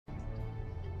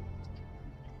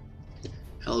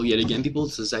Hello yet again, people.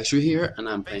 This is Zexreo here, and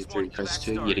I'm playing through Crysis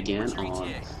 2 yet again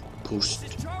on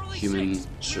Post-Human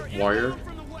Warrior.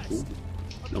 Ooh.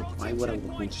 No, why would I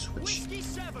want to switch?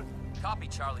 Copy,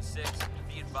 Charlie 6.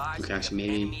 Be advised, Okay, actually,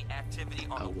 maybe enemy activity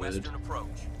on I the would. western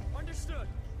approach. Understood.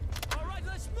 All right,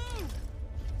 let's move.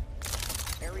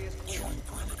 Area's clear. Join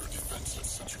perimeter defense at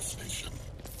Central Station.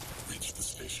 Reach the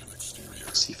station exterior.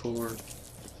 C4.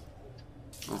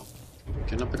 Oh,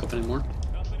 can I pick up any more?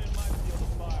 Nothing in my field of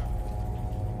fire.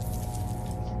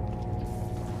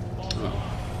 Oh.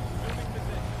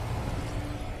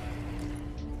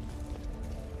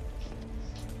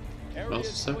 What else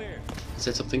is there? Is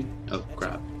that something? Oh,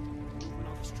 crap.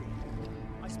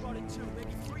 I spotted two,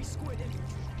 maybe three squid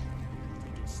infantry.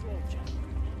 Take it slow, Jack.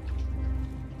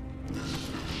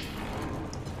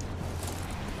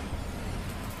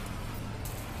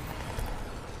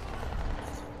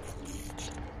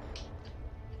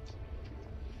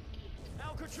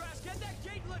 Alcatraz, get that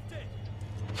gate lifted!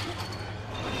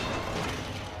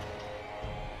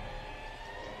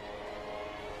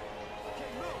 Okay,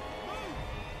 move!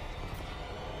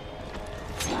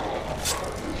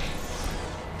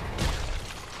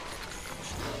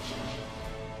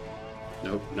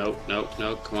 Nope, nope, nope,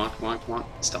 nope. Come on, come on, come on.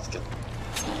 Stealth kill.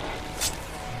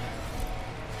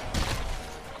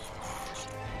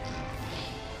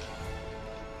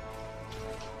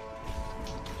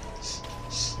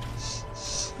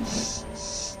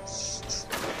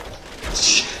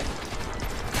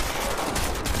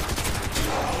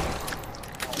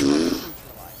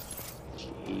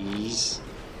 Jeez.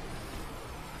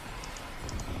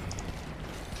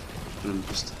 I'm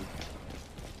just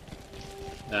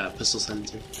pistol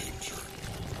center.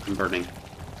 I'm burning.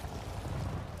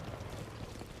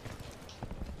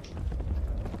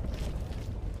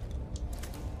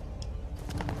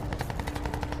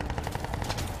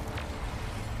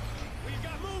 We've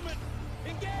got movement!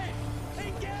 Engage!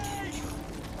 Engage!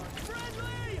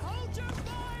 Friendly! Hold your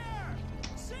fire!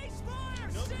 Cease fire!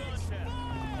 No contact.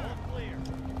 All clear.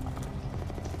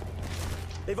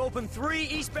 They've opened 3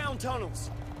 eastbound tunnels.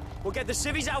 We'll get the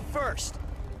civvies out first.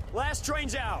 Last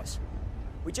train's ours.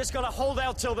 We just gotta hold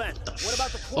out till then. What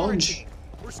about the quarantine?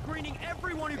 We're screening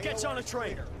everyone who gets on a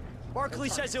train. Barkley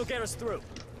says he'll get us through.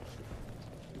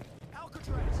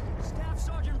 Alcatraz, Staff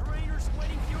Sergeant Rayner's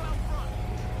waiting for you out front.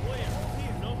 Clear.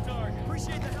 Here, no target.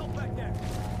 Appreciate the help back there.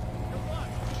 Good luck.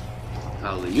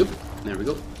 Alley-oop. There we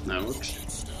go. Now it works.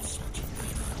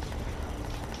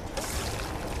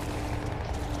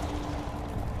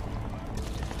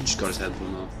 He just got his head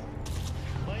blown off.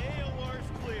 My AOR is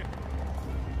clear.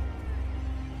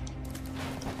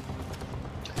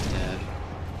 Dead.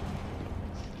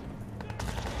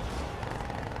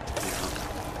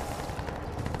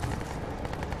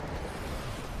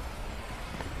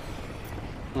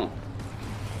 Yeah. Oh.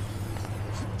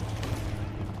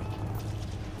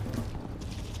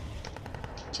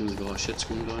 Seems like a lot of shit's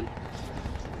going on.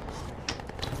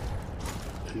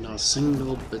 And not a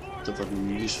single bit of a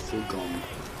useful gun.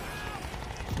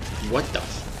 What the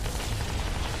f-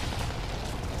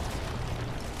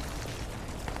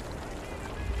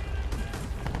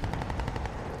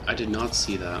 I did not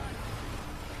see that.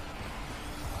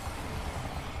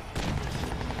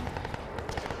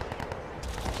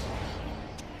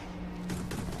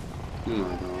 Oh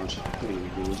my god, I'm gonna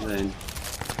be insane.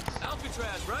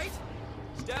 Alcatraz, right?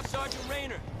 Staff Sergeant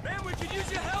Rayner. Man, we could use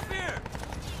your help here.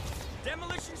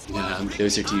 Demolition squad. Yeah, I'm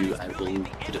closer to you. I will building the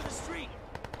put end it. of the street.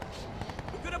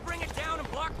 We're gonna bring it down and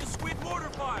block the squid mortar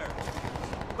fire.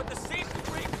 But the safety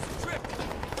brake is tripped.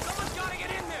 Someone's gotta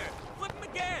get in there. Flip them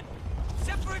again.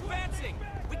 Set for advancing.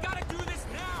 We gotta do this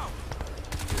now.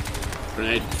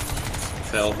 Grenade.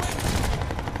 Fell.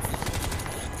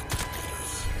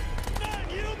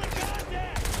 Non-human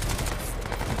contact!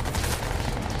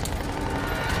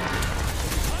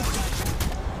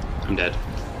 I'm dead.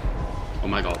 Oh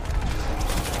my god.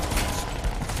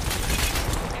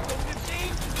 Echo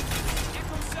 15,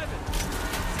 Echo 7.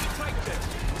 Sit tight there.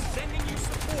 We're sending you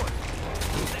support.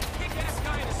 That kick-ass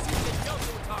guy in a suit that Delta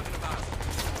were talking about.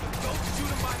 Don't shoot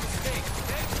him by mistake,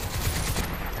 okay?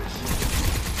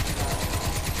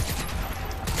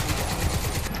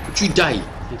 Would you die?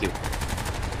 Thank you.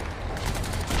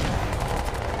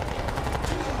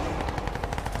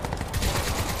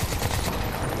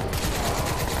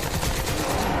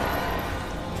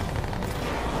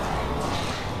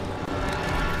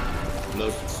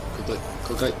 Load. Quickly.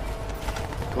 Quickly.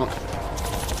 Come on.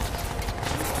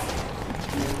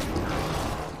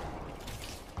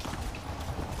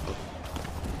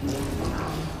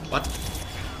 What?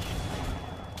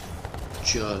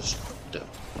 Just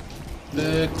the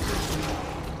heck.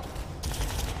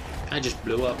 I just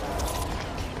blew up.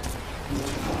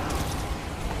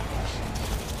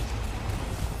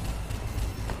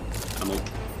 Ammo.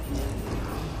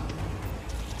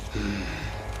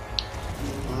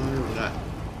 Why would I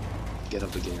get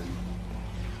up again?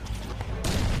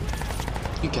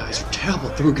 You guys are terrible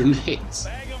throwing grenades.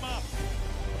 Bag 'em up.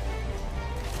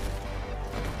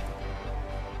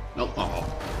 Nope. Oh.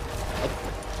 Up.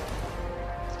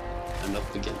 And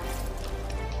up again.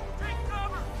 Take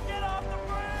cover! Get off the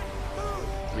bridge!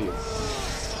 Are you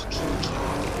fucking kidding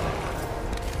me?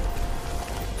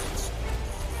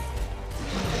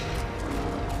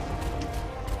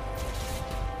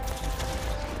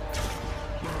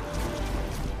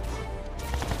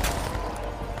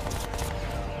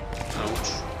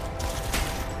 Ouch.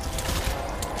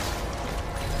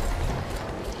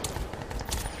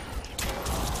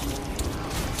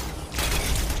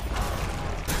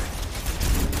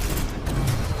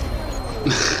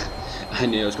 I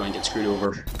knew I was going to get screwed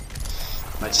over.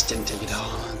 I just didn't take it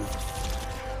on.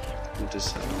 I'm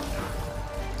just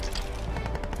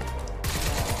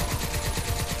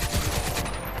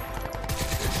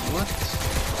what?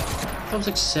 That was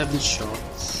like 7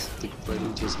 shots, like right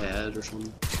into his head or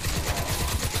something.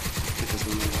 Because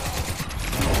when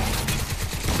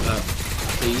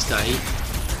please die.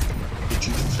 Would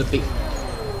you flip it?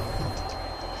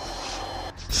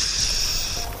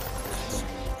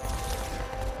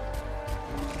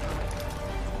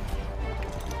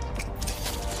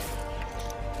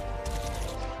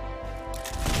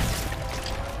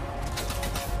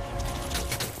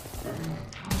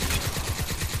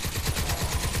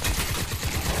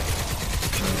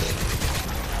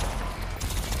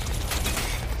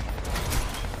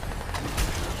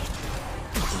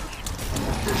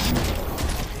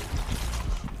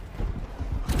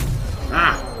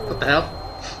 What the hell?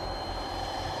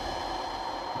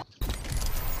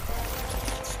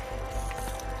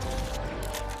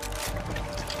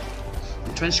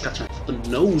 I'm trying to scratch my fucking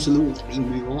nose and no one's leaving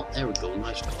me on. There we go,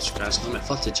 nice got scratched on my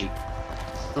foot's itchy.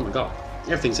 Oh my god,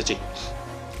 everything's itchy.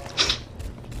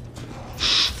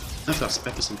 I've got a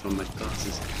speck or something on my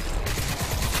glasses.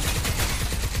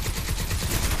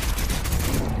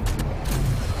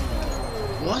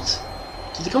 What?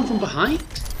 Did they come from behind?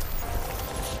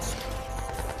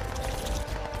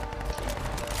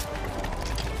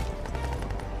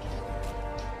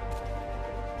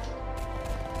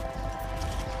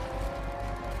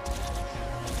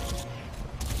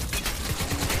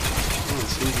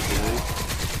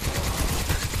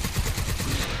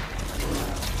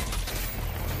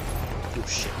 Oh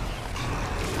shit.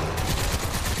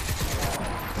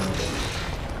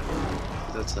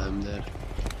 That's I'm dead.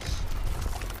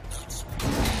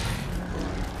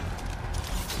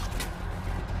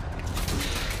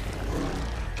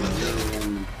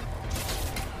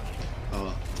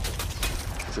 Oh.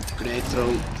 For grenade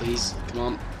throw, please. Come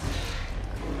on.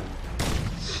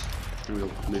 There we go.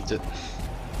 Moved it.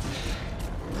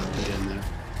 Get in there.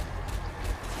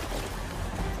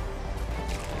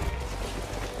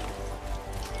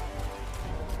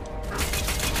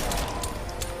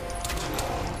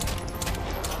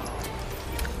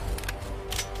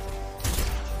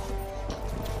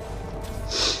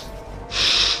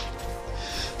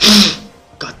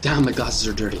 God damn, my glasses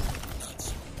are dirty.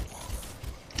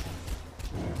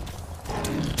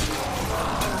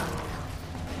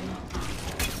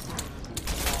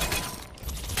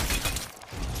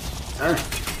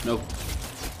 No.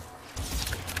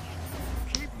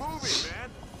 Keep moving, man!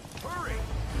 Hurry!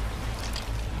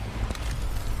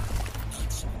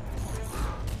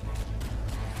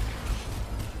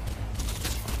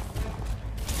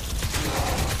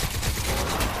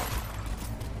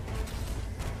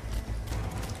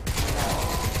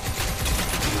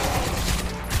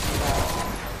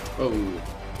 Oh,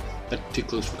 that's too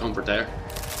close for comfort there.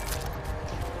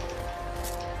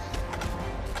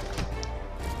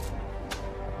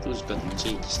 Those got to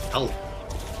change health.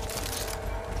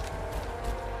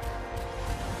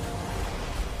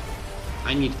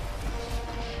 I need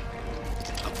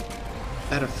a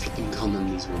better flipping gun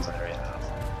than these ones I already have.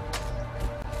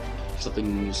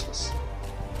 Flipping useless.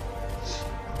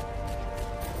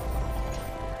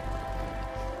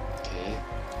 Okay.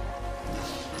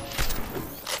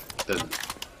 Boom.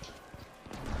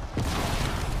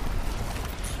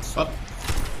 What?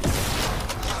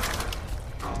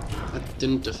 That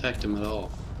didn't affect him at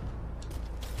all.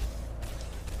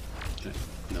 Okay,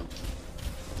 no.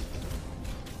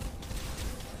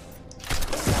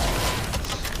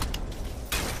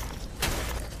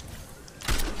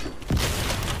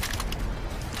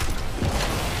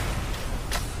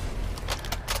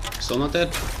 Still not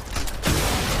dead?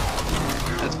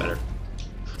 That's better.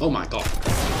 Oh my god.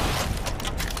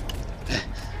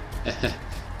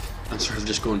 I'm sort of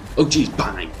just going, oh geez,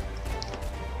 bang!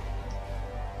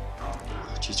 Oh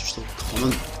jeez, they're still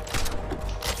coming.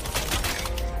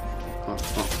 Come on,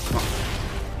 come on, come on.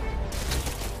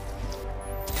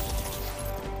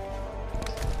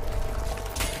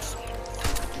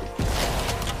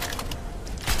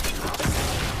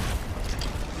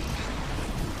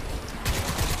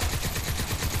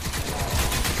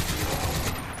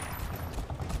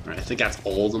 Alright, I think that's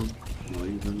all of them. No,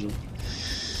 you don't know.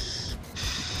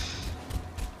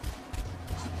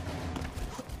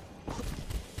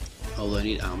 Oh, I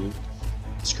need ammo.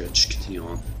 Screw it, just continue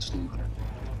on. It doesn't matter.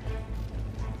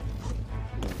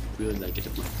 I really like it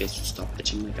if my face would stop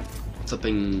itching like a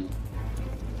flipping.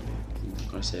 I'm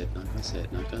not gonna say it, not gonna say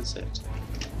it, not gonna say it.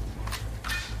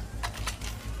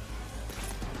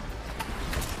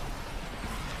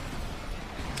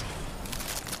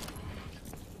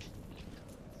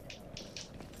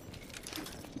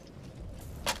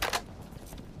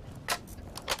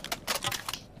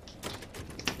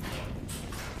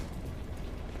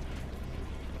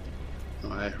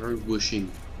 I heard whooshing.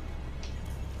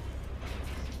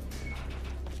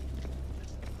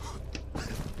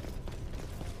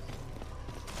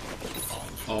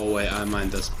 Oh wait, I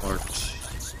mind this part.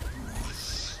 This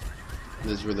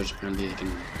is where there's apparently like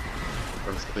an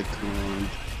earthquake coming on.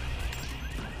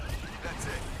 That's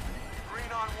it.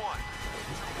 Green on 1.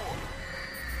 2 more.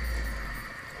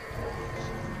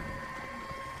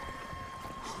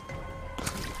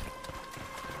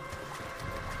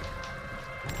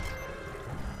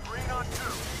 Green on 2.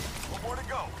 1 more to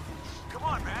go. Come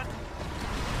on, man.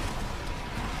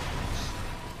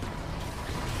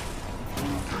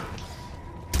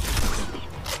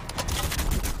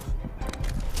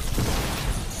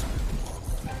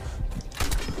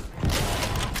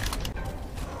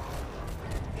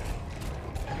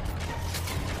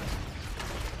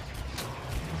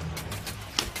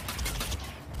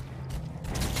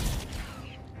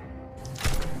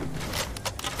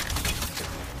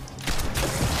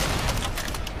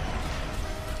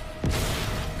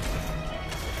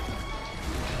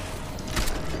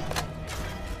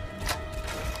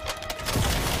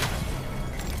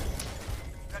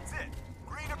 That's it.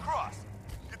 Green across.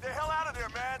 Get the hell out of there,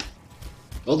 man.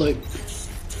 Hold on.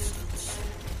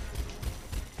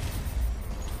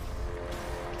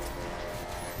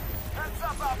 Heads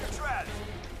up, Alcatraz.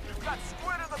 You've got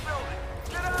squid in the building.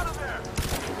 Get out of there.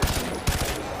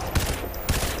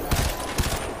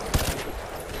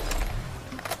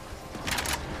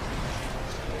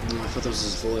 Oh, I thought that was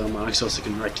his fully automatic, so I was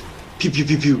thinking, right, pew pew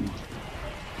pew pew.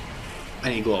 I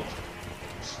need to go up.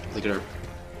 Look at her.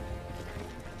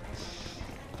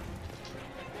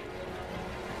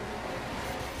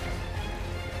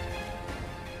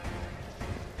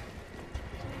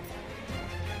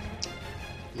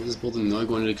 Is this building now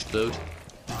going to explode?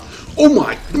 Oh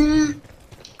my!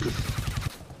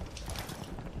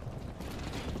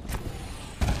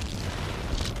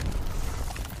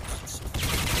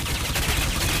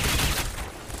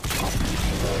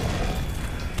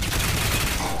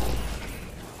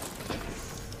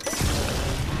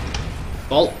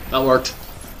 Well, that worked.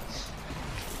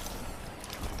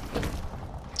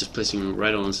 Just placing it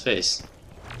right on his face.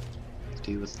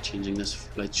 Deal with changing this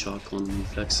flight shock on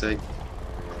reflex seg.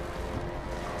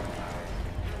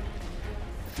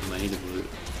 I need to blue.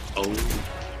 Oh.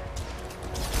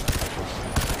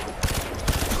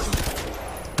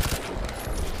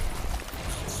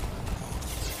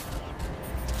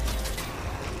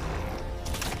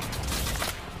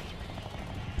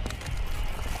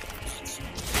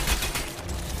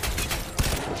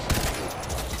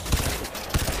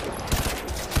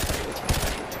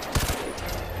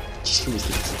 Just give me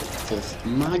the full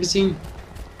magazine.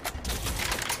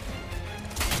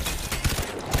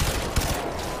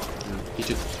 He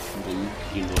took one,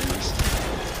 you know this.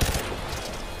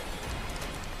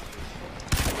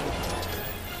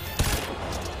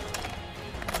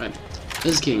 Right,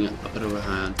 this is getting a bit of a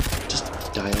hand. Just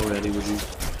die already, would you?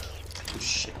 Oh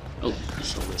shit. Oh, I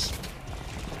saw this.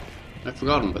 I've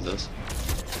forgotten about this.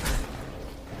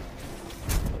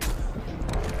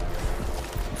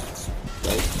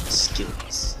 Well,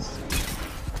 skills.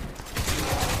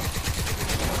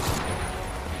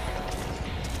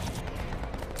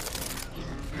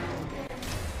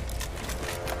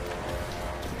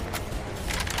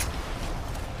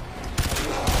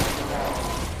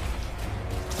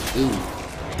 Ooh.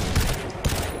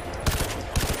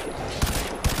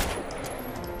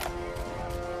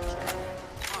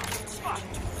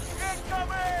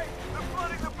 Incoming! They're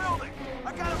flooding the building! I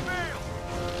gotta bail!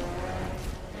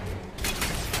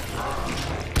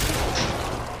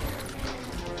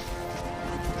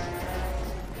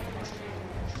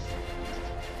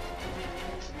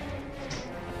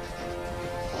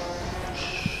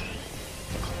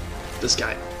 this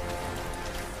guy.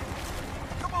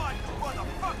 Come on, you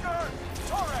motherfucker!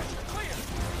 Torres, you're clear!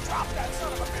 Drop that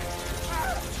son of a bitch!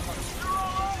 You're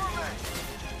all over me!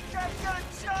 Can't get it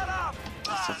shut up!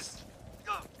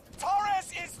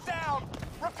 Torres is down!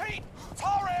 Repeat,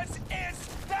 Torres is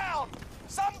down!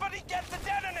 Somebody get the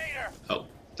detonator! Oh,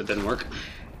 that didn't work.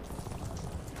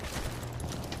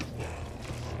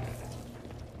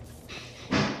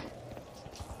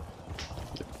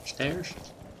 Stairs?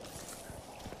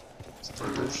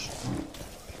 Stairs.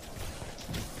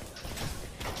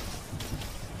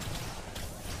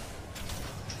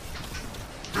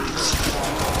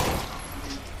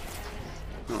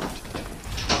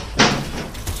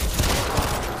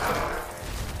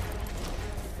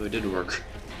 Oh, it did work.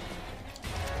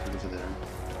 Over there.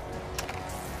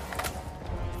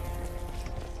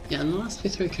 Yeah, in the last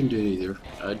playthrough I couldn't do it either.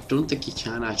 I don't think you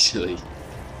can actually.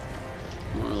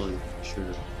 I'm not really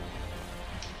sure.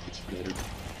 It's for later.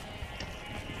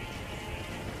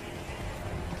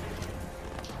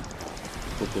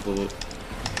 Whoa, whoa, whoa, whoa.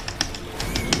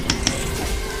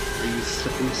 Are you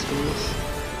flipping stools?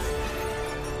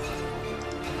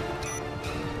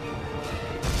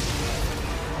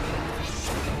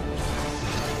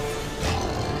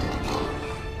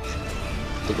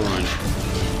 The blind.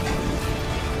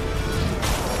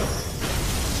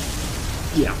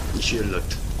 Yeah, you should have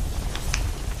looked.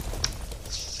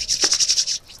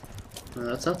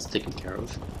 That's taken care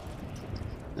of.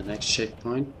 The next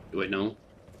checkpoint. Wait, no.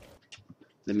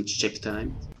 Let me check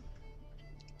time.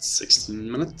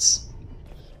 16 minutes.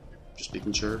 Just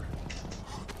making sure.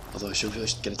 Although I should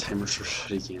get a timer for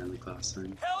it again like last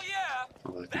time. Hell yeah!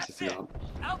 Although I think I That's it! forgot.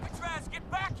 Alcatraz, get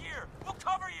back here! We'll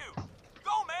cover you!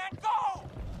 Go, man, go!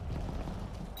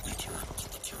 Return to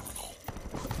the terminal.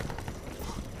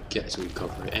 Guys, we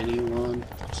cover anyone.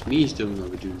 It's me who's doing all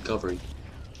the doing covering.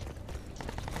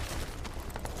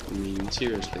 I mean,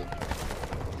 seriously.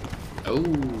 Oh,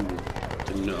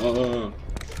 no.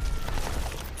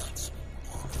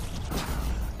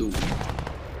 Ooh.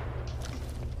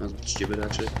 That's stupid,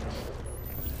 actually.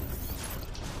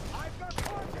 I've got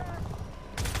contact!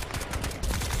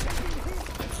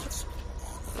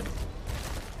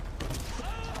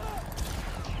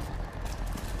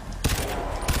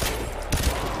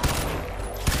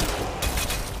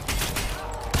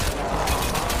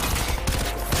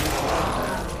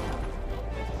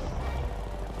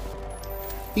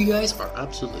 You guys are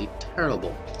absolutely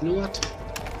terrible. You know what?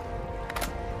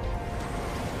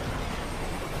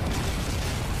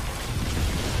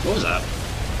 What was that?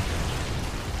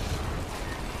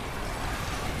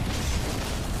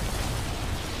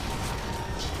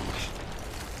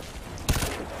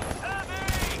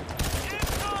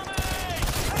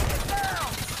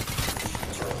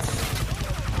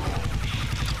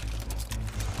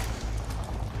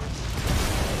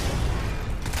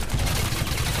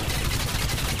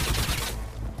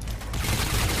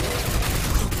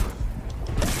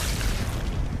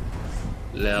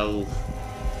 Lel.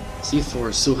 C4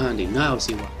 is so handy. Now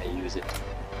see why I use it.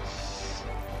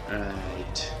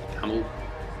 Right. Ammo.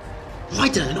 Why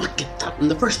did I not get that in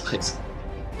the first place?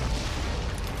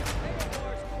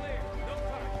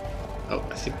 Oh,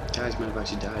 I think guys might have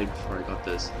actually died before I got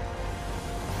this.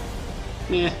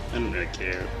 Nah, I don't really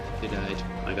care. They died.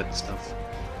 I got the stuff.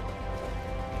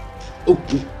 Oh!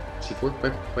 C4?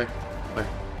 Where?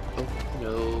 Oh,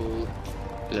 hello.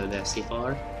 Hello there,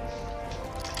 C4.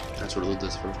 That's what it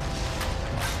does for.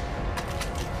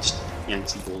 Just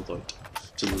yanks the bolt out.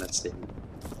 Just let it stay.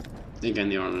 Then again,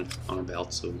 they're on a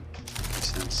belt, so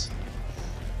makes sense.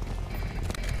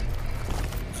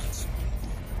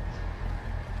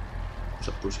 What's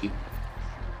up, Brewski?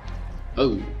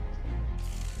 Oh!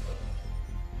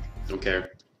 Don't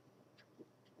care.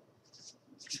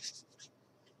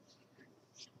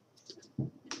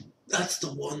 That's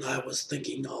the one I was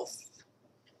thinking of.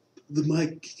 The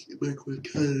mic,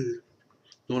 the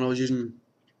one I was using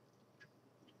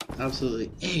absolutely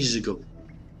ages ago.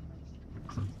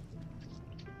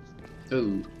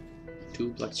 Oh, 2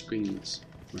 black screens.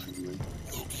 Randomly.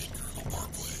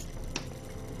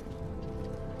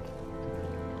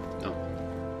 Oh.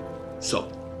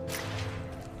 So.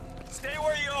 Stay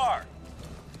where you are!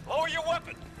 Lower your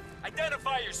weapon!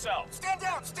 Identify yourself! Stand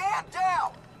down! Stand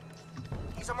down!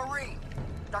 He's a Marine.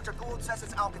 Dr. Gould says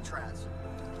it's Alcatraz.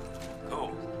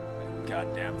 Who?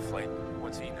 Goddamn flake.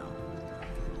 What's he know?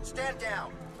 Stand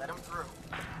down. Let him through.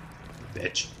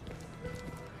 Bitch.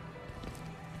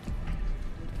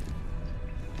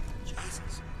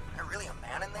 Jesus. There really a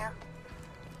man in there?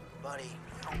 Buddy,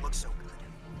 you don't look so good.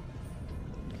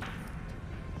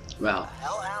 Well, What the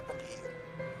hell happened to you?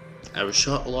 I was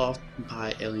shot aloft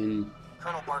by alien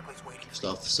Colonel Barkley's waiting for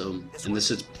stuff. you. So, and this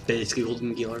is basically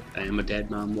Golden Gear. I am a dead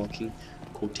man walking.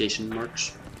 Quotation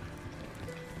marks.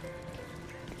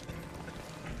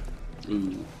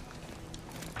 Ooh.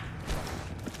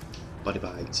 Body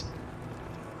bags.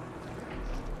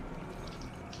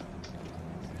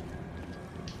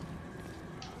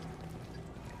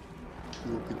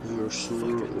 More people who are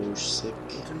sore or sick.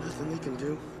 There's nothing we can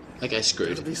do. That guy's screwed.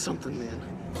 Gotta be something, man.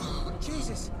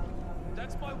 Jesus!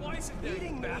 That's my wife in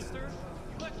there, you bastard!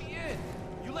 You let me in!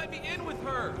 You let me in with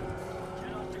her!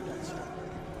 Cannot do that, sir.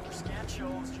 Your scan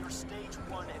shows you're stage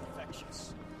 1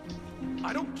 infectious.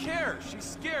 I don't care! She's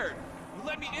scared! You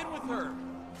let me in with her!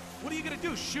 What are you gonna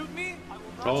do, shoot me? I will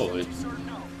not Probably. shoot you, sir,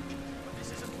 no. But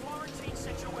this is a quarantine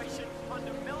situation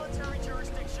under military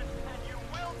jurisdiction, and you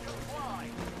will comply.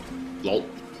 Lol.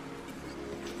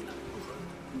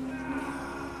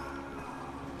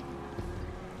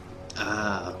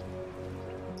 Ah.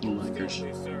 Oh my gosh.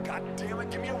 God damn it,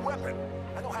 give me a weapon.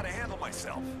 I know how to handle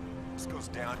myself. This goes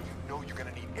down, you know you're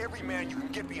gonna need every man you can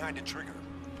get behind the trigger.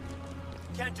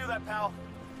 Can't do that, pal.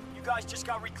 You guys just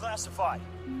got reclassified.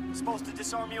 Supposed to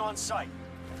disarm you on sight.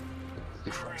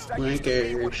 Christ, I used to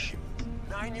be one of you.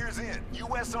 9 years in,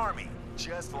 U.S. Army,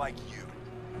 just like you.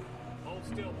 Hold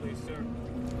still, please, sir.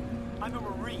 I'm a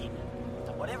Marine.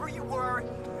 And whatever you were,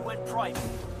 you went private.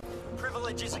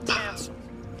 Privileges are canceled.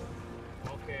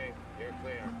 Okay, you're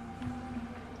clear.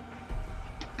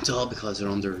 It's all because they're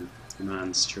under your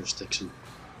man's jurisdiction.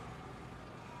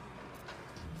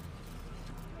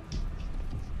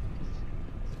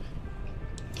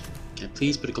 Can I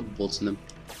please put a couple bolts in them?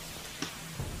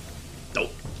 No.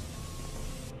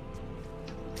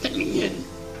 Let me in.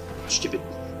 Stupid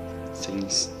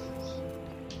things.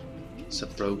 What's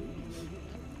up, bro?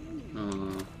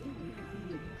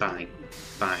 Bang,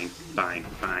 bang, bang,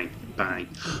 bang, bang.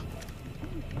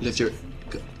 Lift your.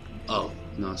 Oh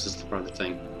no, this is the part of the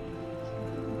thing.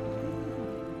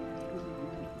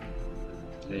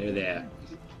 There.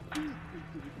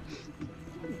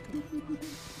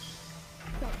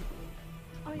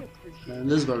 And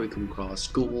this is where we come across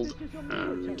gold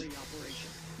and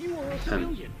You are a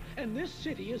civilian, and this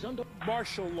city is under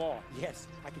martial law. Yes,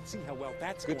 I can see how well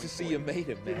that's Good going to see for you made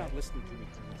it, You're man. not listening to me,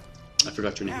 Colonel. I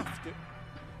forgot your name. After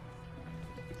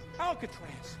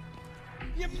Alcatraz,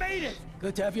 you made it.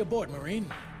 Good to have you aboard, Marine.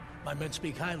 My men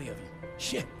speak highly of you.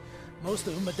 Shit, most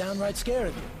of them are downright scared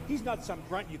of you. He's not some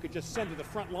grunt you could just send to the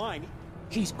front line.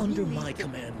 He's under my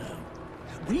command now.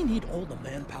 We need all the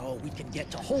manpower we can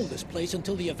get to hold this place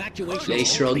until the evacuation They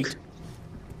is shrug. complete.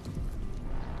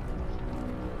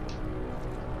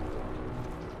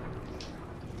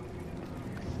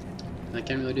 I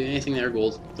can't really do anything there,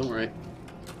 Gold. Don't worry.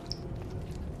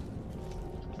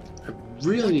 I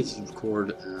really need to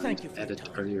record and Thank you for your edit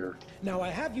time. earlier. Now I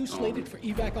have you slated for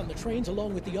evac on the trains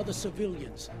along with the other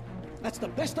civilians. That's the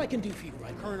best I can do for you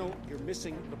right now. Colonel, you're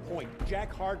missing the point.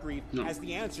 Jack Hargreave No. has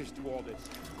the answers to all this.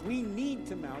 We need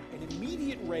to mount an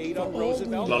immediate raid For on all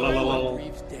Roosevelt. La, la, la, la, la.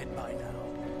 Hargreaves dead by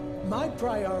now. My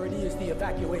priority is the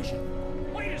evacuation.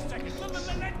 Wait a second,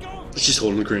 let go. It's just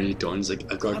holding a grenade down. It's like,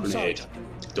 I've got a I'm sorry, grenade.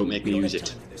 Dr. Don't make We me don't use have it.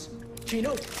 time for this.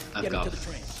 Chino, I've get got him to the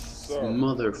train.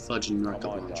 mother fudging rocket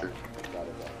launcher.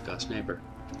 I've got a sniper.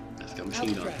 I've got a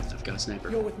machine gun. Alcatraz, I've got a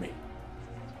sniper. You're with me.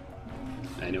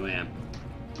 I know I am.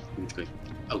 I'm just going.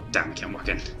 Oh damn! I can't walk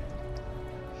in.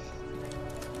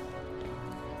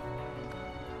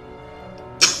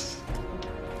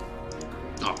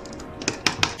 Oh.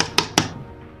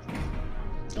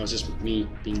 That was just me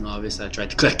being obvious that I tried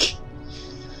to click.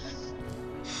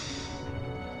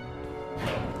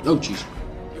 Oh jeez.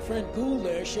 Your friend Gould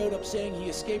there showed up saying he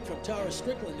escaped from Tara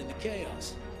Strickland in the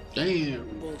chaos. Damn.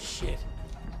 Bullshit.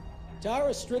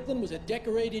 Tara Strickland was a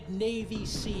decorated Navy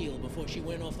SEAL before she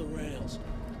went off the rails.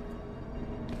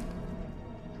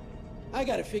 I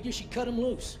gotta figure she cut him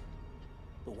loose.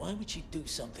 But why would she do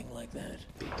something like that?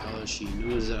 Because she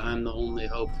knows that I'm the only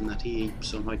hope and that he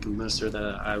somehow convinced her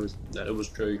that it was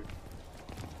true.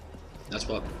 That's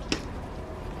what.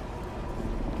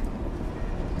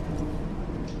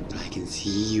 I can see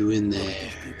you in there.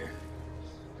 These people.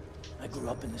 I grew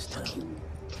up in this town.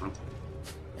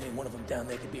 Any one of them down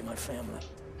there could be my family.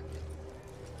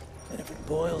 And if it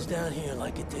boils down here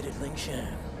like it did at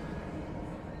Lingshan,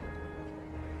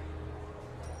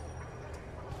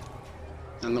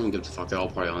 I'm not gonna give a fuck. I'll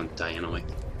probably on die anyway.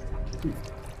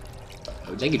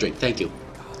 Oh, take a drink. Thank you.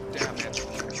 Damn it.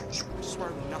 I swear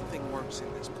nothing works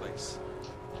in this place.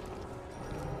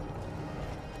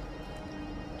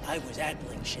 I was at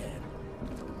Lingshan.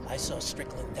 I saw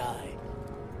Strickland die.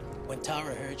 When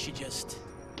Tara heard, she just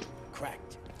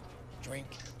cracked. Drink,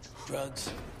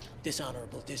 drugs,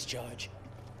 dishonorable discharge.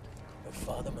 Her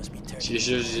father must be turning. She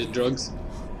shows you drugs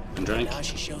and drank. Now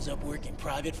she shows up working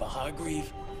private for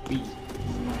Hargreave.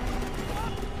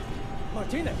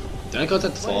 Martinez. Did I got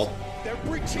that to fall? They're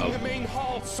breaching the main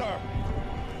hall, sir.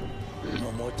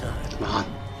 One more time. Come on.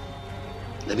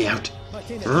 Let me out.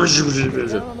 Martinez.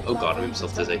 Oh god, I'm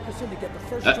himself dizzy.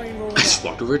 I just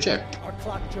walked over a chair. Our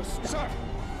clock just stopped.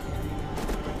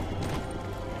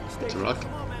 It's a rock.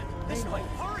 Come on, man. This way.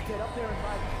 Hurry. Get up there and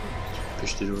ride.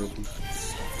 Push the door open.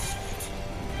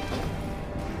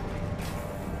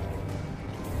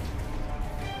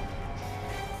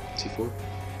 C4?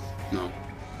 No.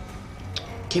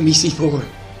 Give me C4!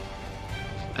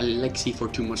 I like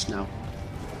C4 too much now.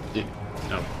 Yeah.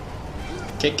 No.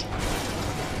 Kick.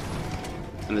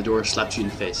 And the door slaps you in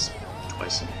the face.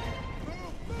 Twice.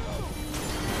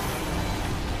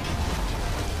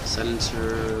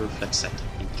 Silencer reflex set.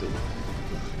 Thank you.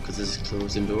 Because this is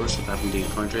closed indoors, so if I happen to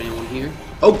encounter anyone here.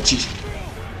 Oh, jeez!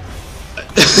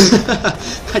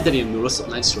 I didn't even notice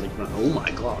something. I just sort of ran. Oh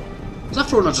my god. Was that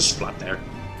floor not just flat there?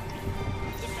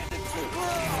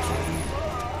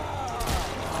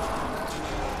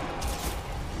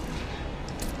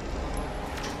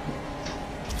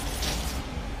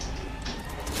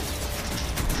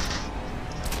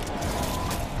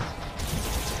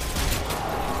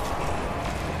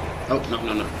 Oh,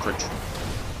 no, crouch.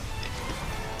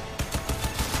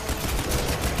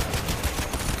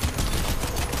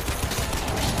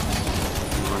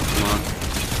 Come on.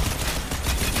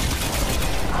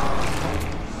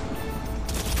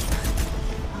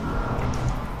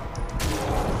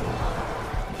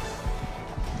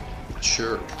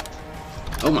 Sure.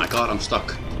 Oh my god, I'm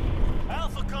stuck.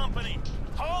 Alpha Company,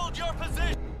 hold your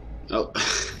position. Oh.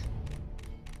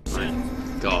 My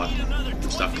god, I'm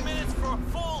stuck.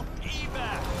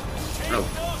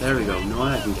 Oh, there we go. No,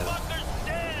 I can get it.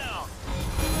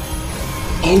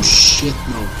 Oh shit,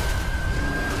 no.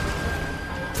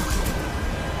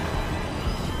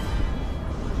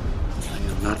 I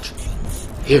am not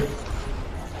here.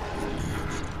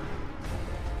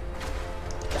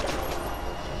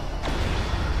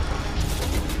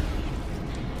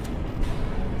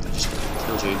 I just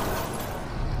killed you.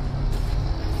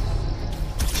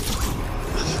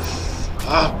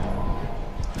 Ah!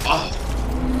 Oh!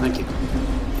 Thank you.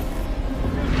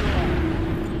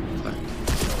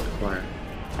 Acquire.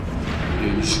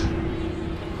 Use.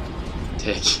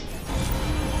 Take.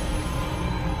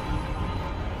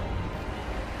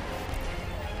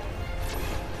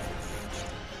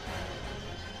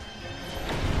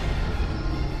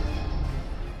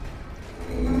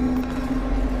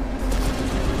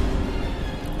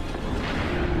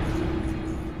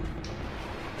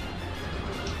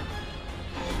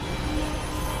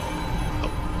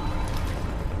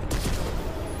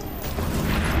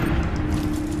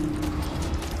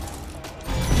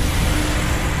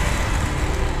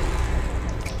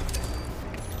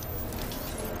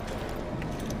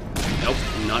 Nope,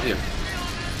 I'm not here.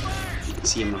 You can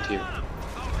see I'm not here.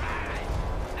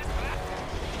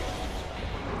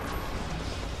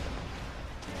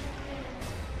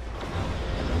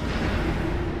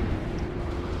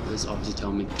 This obviously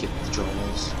telling me to get the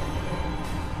jaws.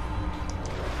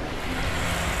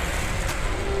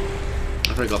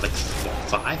 I've already got like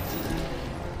 5.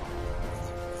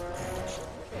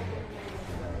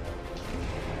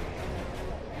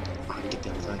 I can get the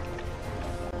other side.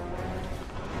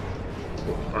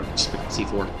 Or just pick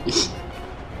C4.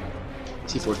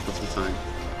 C4 is perfectly fine.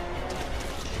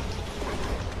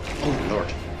 Oh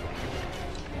lord.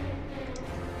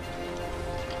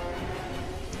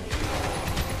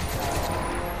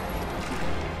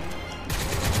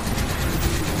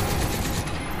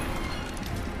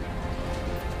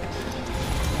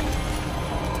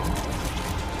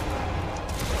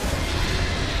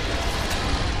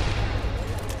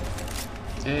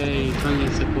 Hey, finally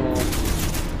hit the ball.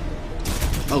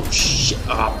 Oh shit!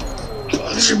 Oh,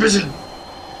 you're busy.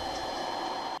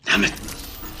 Damn it!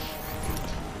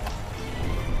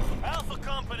 Alpha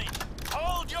Company,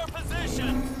 hold your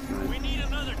position. We need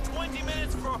another 20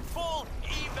 minutes for a full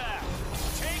evac.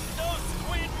 Take those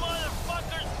squid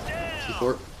motherfuckers down.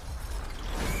 C4.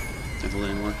 Can't hold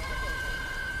anymore.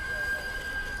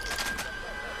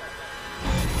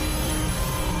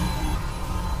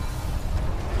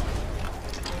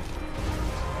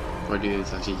 What do you do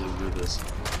to actually get rid of this?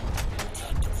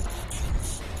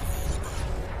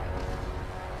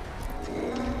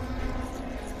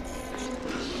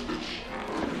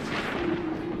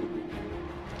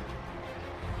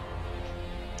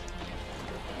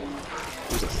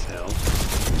 There's a fail.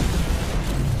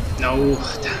 No,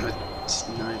 damn it.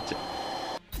 Sniped it.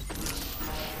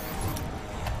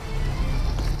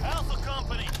 Alpha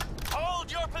Company, hold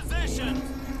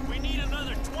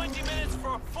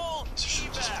for a full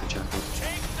evac. Jackal.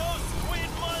 Take those squid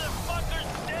motherfuckers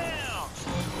down.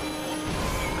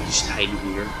 I just hide in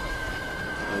here.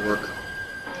 I'll work.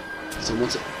 So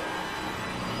once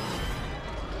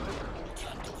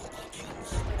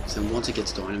it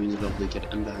gets down, it means I'll be able to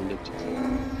get in behind it.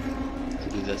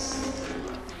 And do this.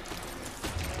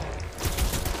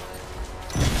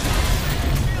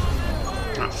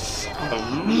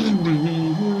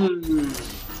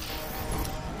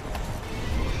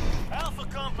 Alpha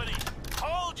Company,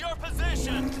 hold your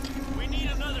position. We need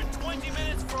another 20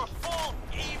 minutes for a full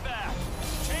evac.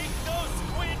 Take those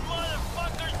squid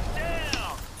motherfuckers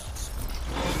down.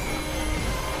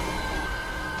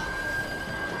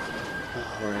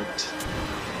 Alright.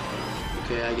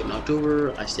 Okay, I get knocked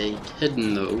over. I stay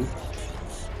hidden though.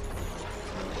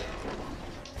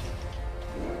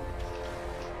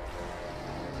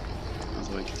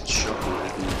 Although I get the shot when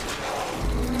I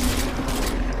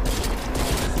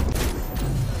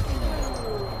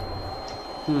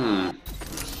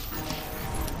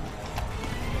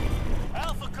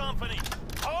Alpha Company,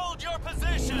 hold your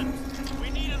position. We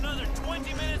need another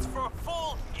 20 minutes for a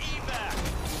full evac.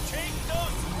 Take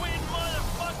those squid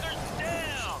motherfuckers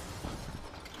down.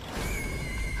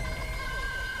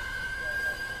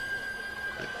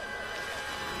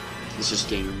 It's just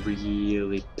getting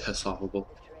really piss offable.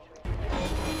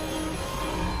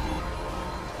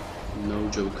 No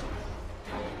joke.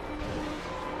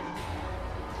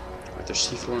 Right, there's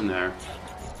C4 in there.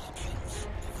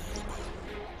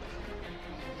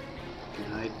 I can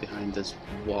hide behind this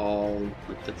wall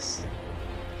with this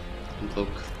cloak.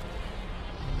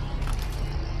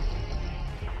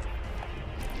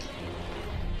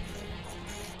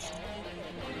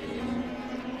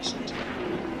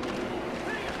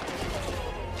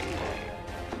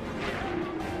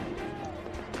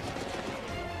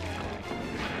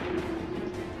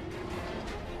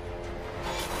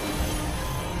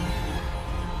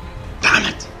 Damn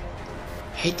it!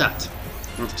 Hate that.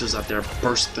 Or if it does that there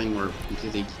burst thing where you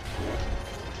completely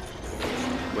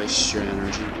waste your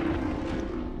energy.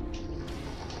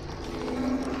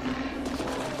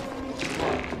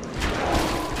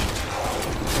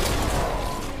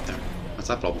 There. That's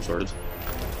that problem sorted.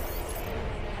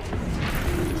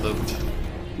 Cloaked.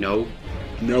 No.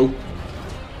 No.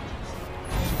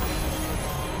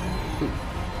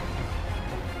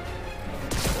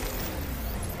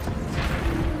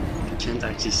 You can't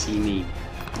actually see me.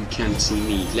 You can't see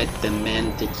me. Let the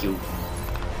man take you.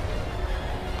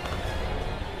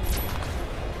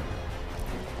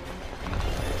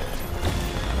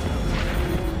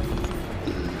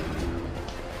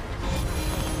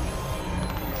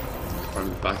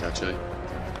 Probably back actually.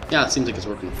 Yeah, it seems like it's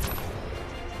working.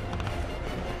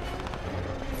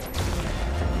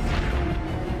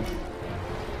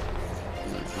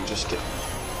 I can just get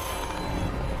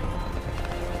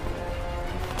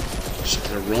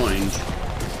around.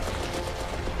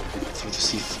 Through the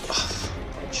sea.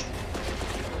 Ouch.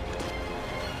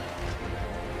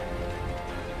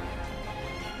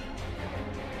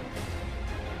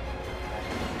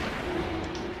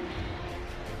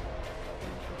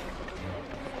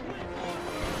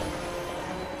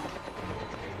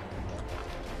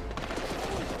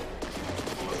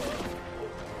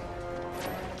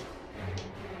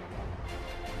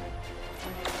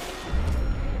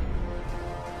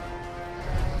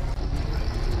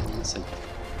 Listen.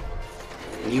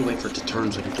 You wait for it to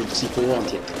turn so I can throw the C4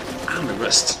 onto it. Ah, my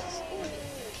wrist.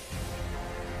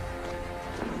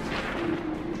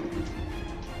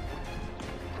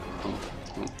 Oh.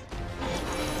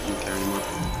 Don't care anymore.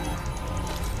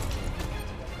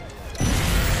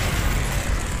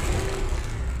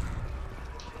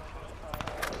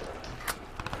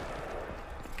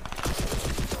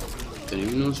 Didn't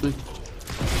even notice me.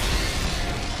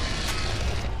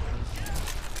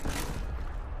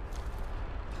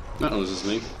 That notices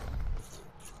me.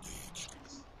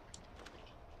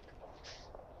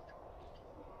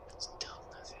 Still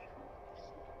nothing.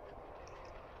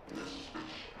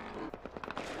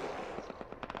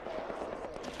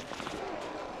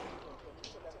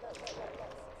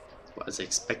 What, is he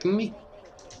expecting me?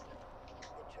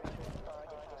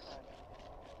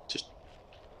 Just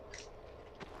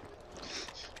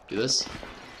do this.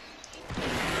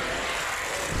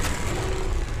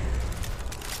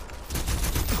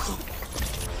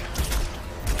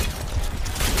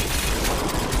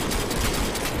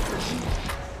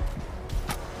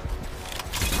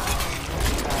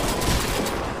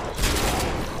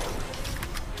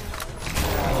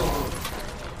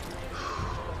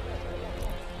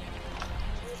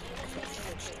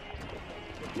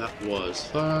 That was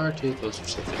far too close for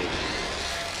safety.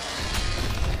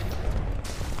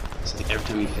 So like every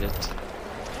time you hit it,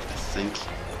 I think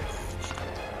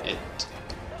it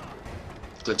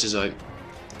glitches out.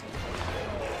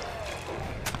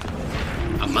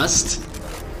 I must.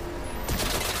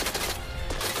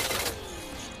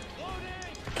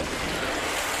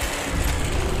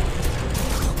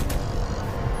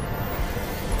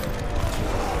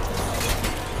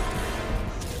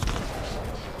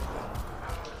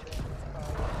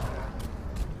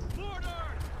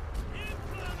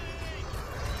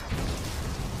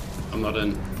 I'm not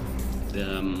in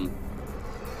the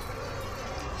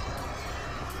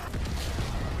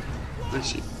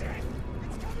actually.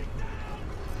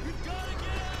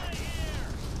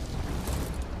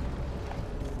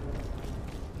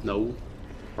 No,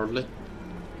 hardly.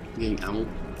 I'm getting ammo.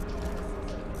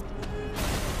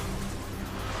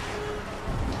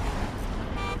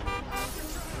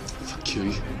 Fuck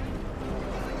you.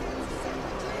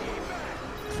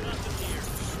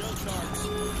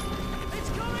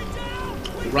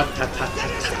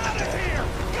 Rat-tat-tat-tat-tat-tat-tat.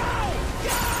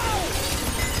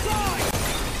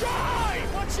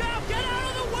 Watch out! Get out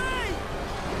of the way!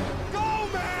 Go,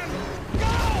 man!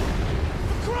 Go!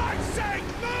 For Christ's sake,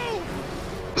 move!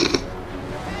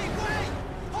 Hey, wait!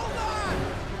 Hold on!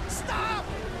 Stop!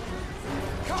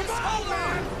 Come on,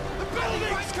 man! The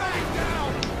building's coming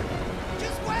down!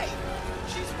 Just wait!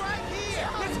 She's right here!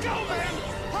 Let's go, man!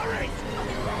 Hurry!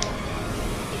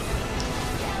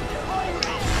 Holy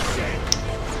shit!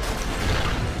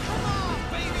 Come on,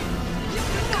 baby! You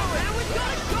can go, man! We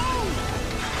gotta go!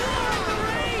 Oh,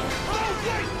 wait!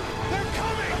 They're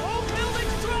coming! Whole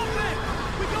building's dropping!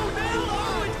 We go now or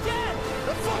we're dead!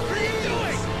 The fuck are you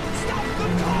doing? Stop the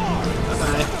car!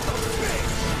 Bye-bye.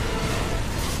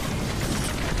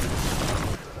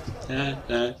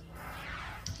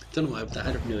 Don't know why, but I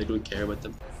really don't care about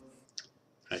them.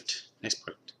 Right, next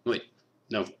part. Wait,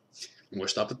 no. We'll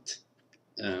stop it.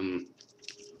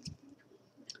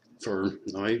 For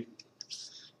now.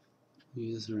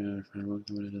 Use the radar for what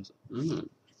it is. Oh,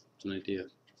 it's an idea.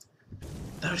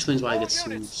 That explains why I get so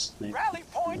sniped. Rally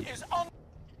point is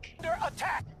under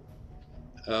attack.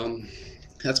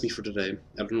 That's me for today.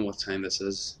 I don't know what time this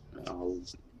is. I'll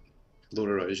load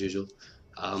it out as usual.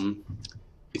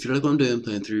 If you like what I'm doing,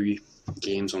 playing through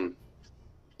games on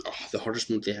the hardest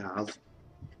mode they have,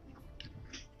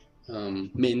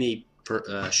 mainly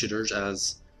shooters,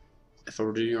 as if I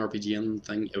were doing an RPG and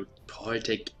thing, it would probably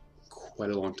take quite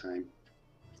a long time.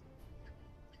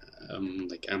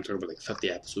 Like I'm talking about like 50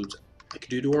 episodes. I could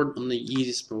do the word on the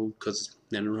easiest mode because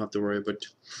then I don't have to worry about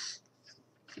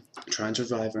trying to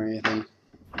survive or anything.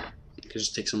 I could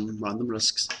just take some random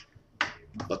risks.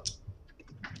 But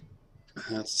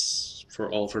that's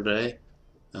all for today.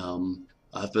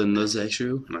 I've been the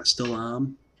Zexreo, and I still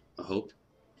am, I hope.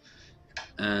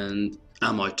 And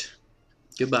I'm out.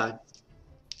 Goodbye.